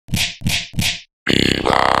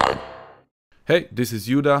Hey, this is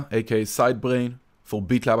Yuda, aka Sidebrain for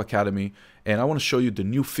BeatLab Academy, and I want to show you the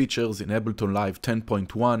new features in Ableton Live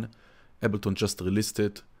 10.1. Ableton just released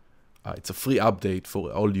it. It's a free update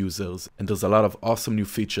for all users, and there's a lot of awesome new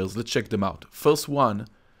features. Let's check them out. First one,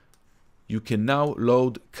 you can now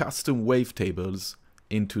load custom wavetables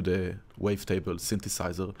into the wavetable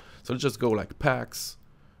synthesizer. So let's just go like packs,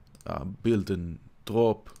 build and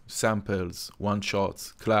drop, samples,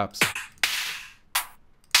 one-shots, claps.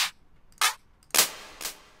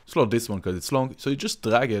 Let's load this one because it's long. So you just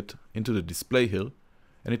drag it into the display here,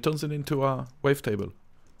 and it turns it into a wavetable.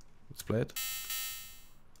 Let's play it.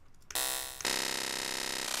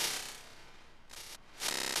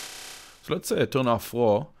 So let's say I turn off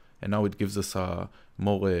raw, and now it gives us a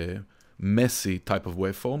more messy type of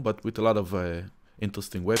waveform, but with a lot of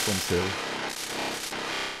interesting waveforms here.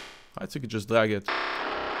 Alright, so you can just drag it.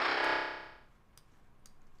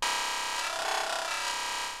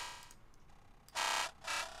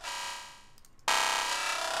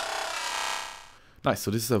 Nice,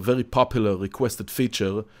 so this is a very popular requested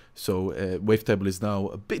feature. So Wavetable is now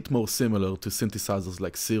a bit more similar to synthesizers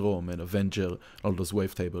like Serum and Avenger, all those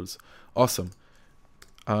wavetables. Awesome.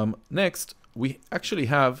 Next, we actually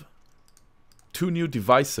have two new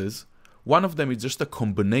devices. One of them is just a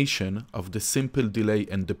combination of the simple delay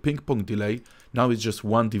and the ping pong delay. Now it's just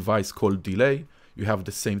one device called delay. You have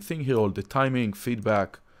the same thing here, all the timing,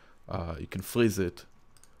 feedback. You can freeze it.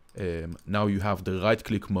 Now you have the right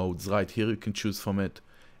click modes right here, you can choose from it,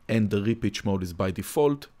 and the repitch mode is by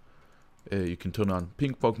default. You can turn on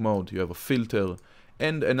ping pong mode, you have a filter,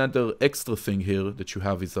 and another extra thing here that you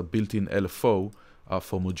have is a built-in LFO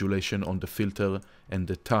for modulation on the filter and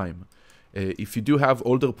the time. If you do have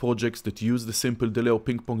older projects that use the simple delay or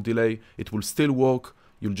ping pong delay, it will still work.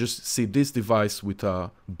 You'll just see this device with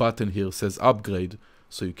a button here says upgrade,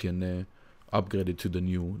 so you can upgrade it to the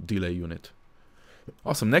new delay unit.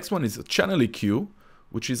 Awesome. Next one is a channel EQ,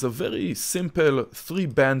 which is a very simple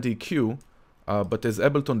 3-band EQ, but as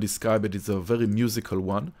Ableton described it, it's a very musical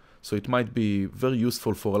one. So it might be very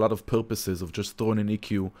useful for a lot of purposes of just throwing an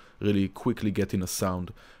EQ, really quickly getting a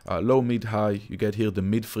sound. Low, mid, high, you get here the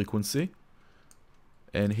mid frequency.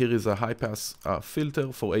 And here is a high pass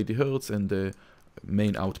filter for 80 Hz and the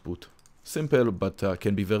main output. Simple, but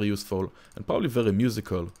can be very useful and probably very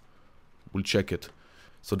musical. We'll check it.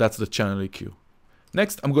 So that's the channel EQ.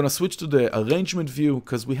 Next, I'm going to switch to the arrangement view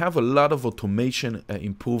because we have a lot of automation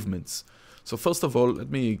improvements. So first of all, let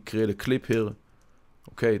me create a clip here.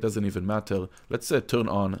 Okay, it doesn't even matter. Let's turn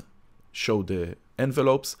on, show the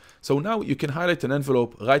envelopes. So now you can highlight an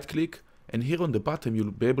envelope, right click, and here on the bottom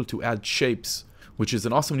you'll be able to add shapes, which is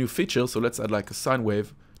an awesome new feature. So let's add like a sine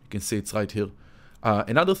wave. You can see it's right here.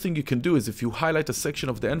 Another thing you can do is if you highlight a section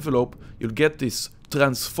of the envelope, you'll get these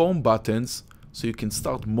transform buttons. So you can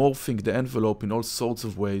start morphing the envelope in all sorts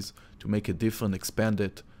of ways to make it different, expand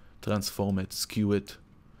it, transform it, skew it,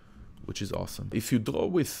 which is awesome. If you draw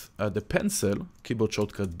with the pencil, keyboard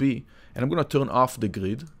shortcut B, and I'm going to turn off the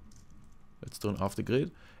grid. Let's turn off the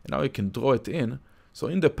grid. And now you can draw it in. So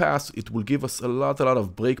in the past, it will give us a lot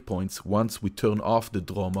of breakpoints once we turn off the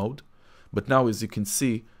draw mode. But now, as you can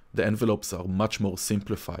see, the envelopes are much more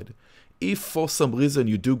simplified. If for some reason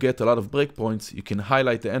you do get a lot of breakpoints, you can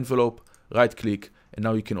highlight the envelope, right click, and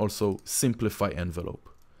now you can also simplify envelope.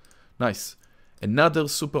 Nice. Another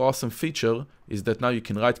super awesome feature is that now you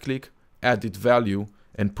can right click, edit value,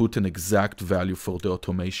 and put an exact value for the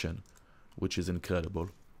automation, which is incredible.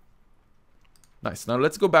 Nice. Now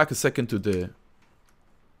let's go back a second to the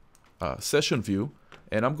session view,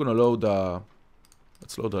 and I'm gonna load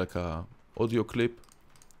let's load like a audio clip,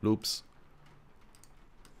 loops.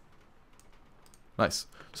 Nice.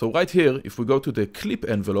 So right here, if we go to the clip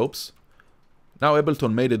envelopes, now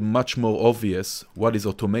Ableton made it much more obvious what is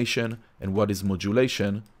automation and what is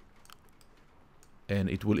modulation, and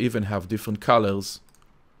it will even have different colors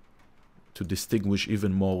to distinguish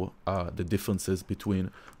even more the differences between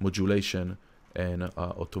modulation and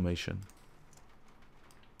automation.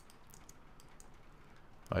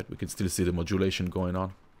 Right, we can still see the modulation going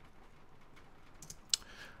on.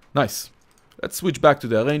 Nice. Let's switch back to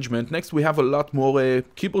the arrangement. Next, we have a lot more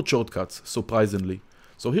keyboard shortcuts, surprisingly.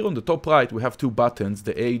 So here on the top right, we have two buttons,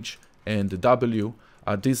 the H and the W.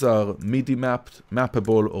 These are MIDI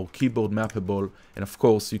mappable or keyboard mappable. And of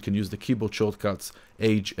course, you can use the keyboard shortcuts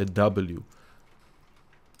H and W.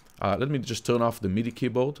 Let me just turn off the MIDI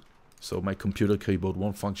keyboard. So my computer keyboard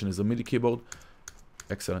won't function as a MIDI keyboard.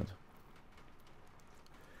 Excellent.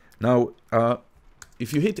 Now,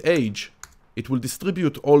 if you hit H, it will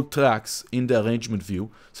distribute all tracks in the arrangement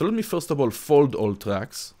view. So let me first of all fold all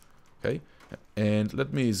tracks. Okay. And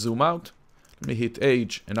let me zoom out. Let me hit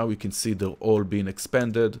H, and now we can see they're all being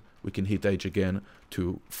expanded. We can hit H again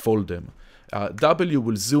to fold them. W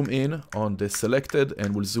will zoom in on the selected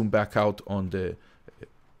and will zoom back out on the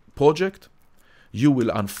project. U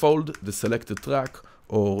will unfold the selected track,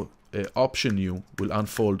 or Option U will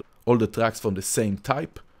unfold all the tracks from the same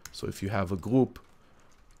type. So if you have a group,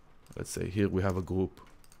 let's say here we have a group,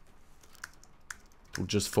 it will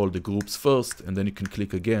just fold the groups first, and then you can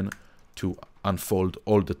click again to unfold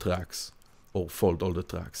all the tracks or fold all the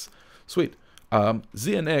tracks. Sweet.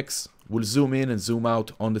 Z and X will zoom in and zoom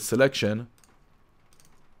out on the selection,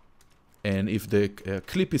 and if the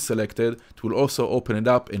clip is selected, it will also open it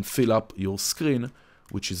up and fill up your screen,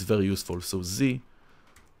 which is very useful. So Z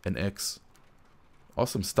and X,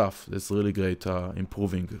 awesome stuff. That's really great,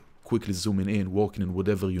 improving, quickly zooming in, working in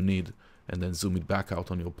whatever you need, and then zoom it back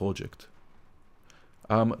out on your project.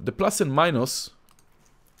 The plus and minus,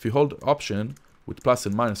 if you hold Option with plus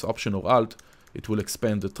and minus, Option or Alt, it will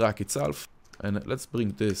expand the track itself. And let's bring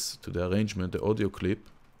this to the arrangement, the audio clip.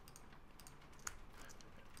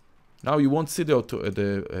 Now you won't see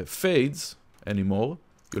the fades anymore.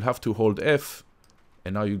 You'll have to hold F,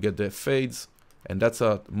 and now you get the fades, and that's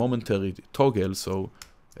a momentary toggle, so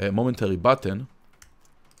a momentary button.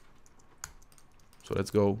 So let's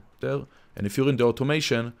go there. And if you're in the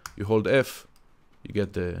automation, you hold F, you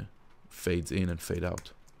get the fades in and fade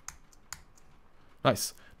out.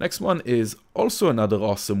 Nice. Next one is also another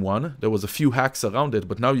awesome one. There was a few hacks around it,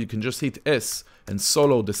 but now you can just hit S and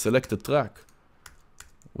solo the selected track,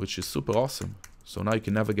 which is super awesome. So now you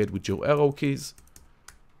can navigate with your arrow keys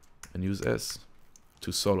and use S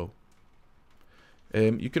to solo.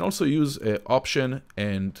 You can also use Option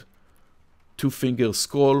and 2-finger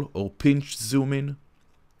scroll or pinch zoom in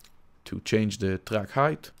to change the track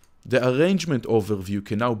height. The arrangement overview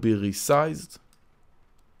can now be resized,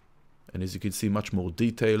 and as you can see, much more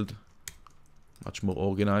detailed, much more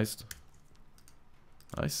organized.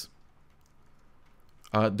 Nice.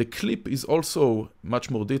 The clip is also much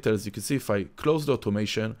more detailed. As you can see, if I close the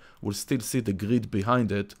automation, we'll still see the grid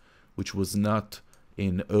behind it, which was not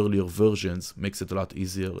in earlier versions. Makes it a lot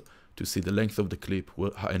easier to see the length of the clip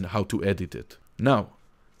and how to edit it. Now,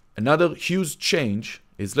 another huge change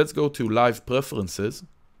is, let's go to Live Preferences.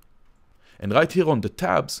 And right here on the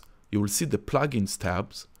tabs, you will see the Plugins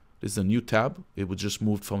tabs. This is a new tab. It was just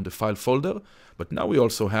moved from the file folder. But now we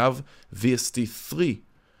also have VST3.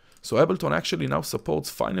 So Ableton actually now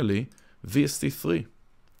supports, finally, VST3,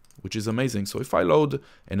 which is amazing. So if I load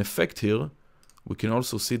an effect here, we can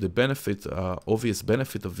also see the benefit, obvious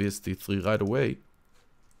benefit of VST3 right away,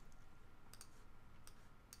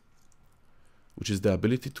 which is the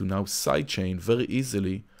ability to now sidechain very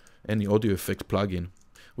easily any audio effect plugin,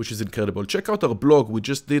 which is incredible. Check out our blog. We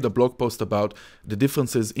just did a blog post about the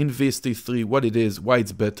differences in VST3, what it is, why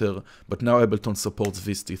it's better, but now Ableton supports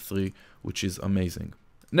VST3, which is amazing.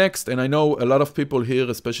 Next, and I know a lot of people here,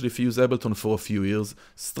 especially if you use Ableton for a few years,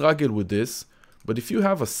 struggle with this, but if you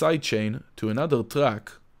have a sidechain to another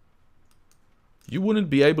track, you wouldn't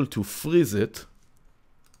be able to freeze it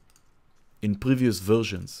in previous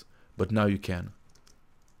versions, but now you can.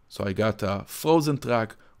 So I got a frozen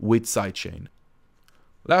track with sidechain.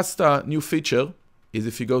 Last new feature is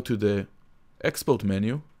if you go to the export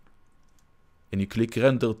menu and you click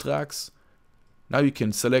render tracks, now you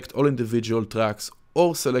can select all individual tracks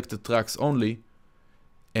or selected tracks only,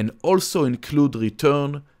 and also include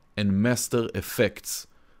return and master effects,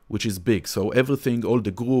 which is big. So everything, all the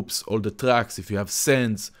groups, all the tracks, if you have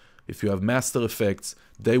sends, if you have master effects,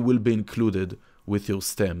 they will be included with your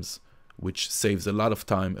stems, which saves a lot of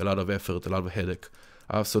time, a lot of effort, a lot of headache.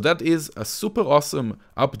 So that is a super awesome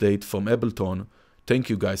update from Ableton. Thank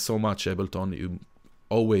you guys so much, Ableton. You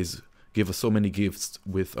always give us so many gifts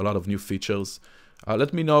with a lot of new features.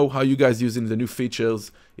 Let me know how you guys using the new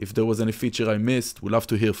features. If there was any feature I missed, we'd love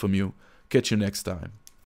to hear from you. Catch you next time.